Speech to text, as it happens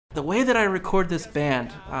The way that I record this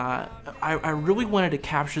band, I really wanted to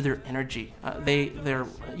capture their energy. They're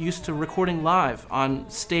used to recording live on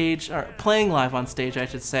stage, or playing live on stage, I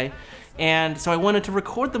should say, and so I wanted to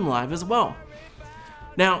record them live as well.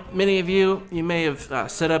 Now, many of you may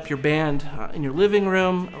have set up your band in your living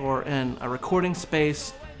room or in a recording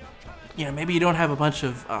space. You know, maybe you don't have a bunch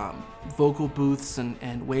of vocal booths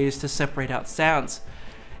and ways to separate out sounds,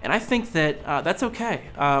 and I think that that's okay.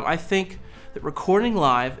 I think that recording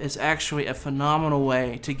live is actually a phenomenal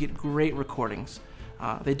way to get great recordings.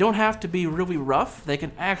 They don't have to be really rough. They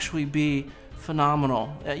can actually be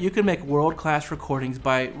phenomenal. You can make world-class recordings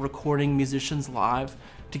by recording musicians live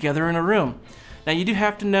together in a room. Now, you do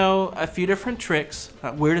have to know a few different tricks,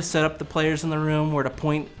 where to set up the players in the room, where to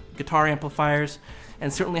point guitar amplifiers,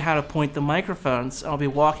 and certainly how to point the microphones. I'll be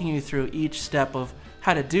walking you through each step of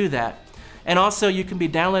how to do that. And also, you can be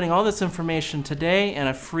downloading all this information today in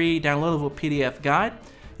a free downloadable PDF guide.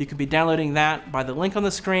 You can be downloading that by the link on the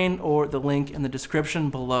screen or the link in the description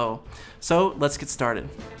below. So let's get started.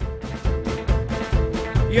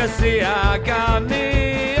 You see, I got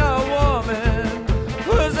me a woman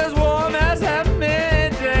who's as warm as that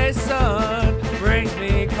midday sun. Brings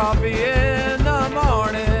me coffee in the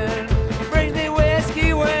morning, brings me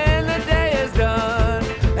whiskey when the day is done,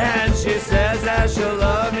 and she says that she'll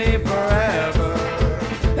love me forever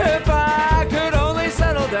if I could only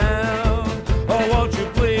settle down. Oh, won't you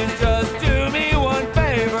please just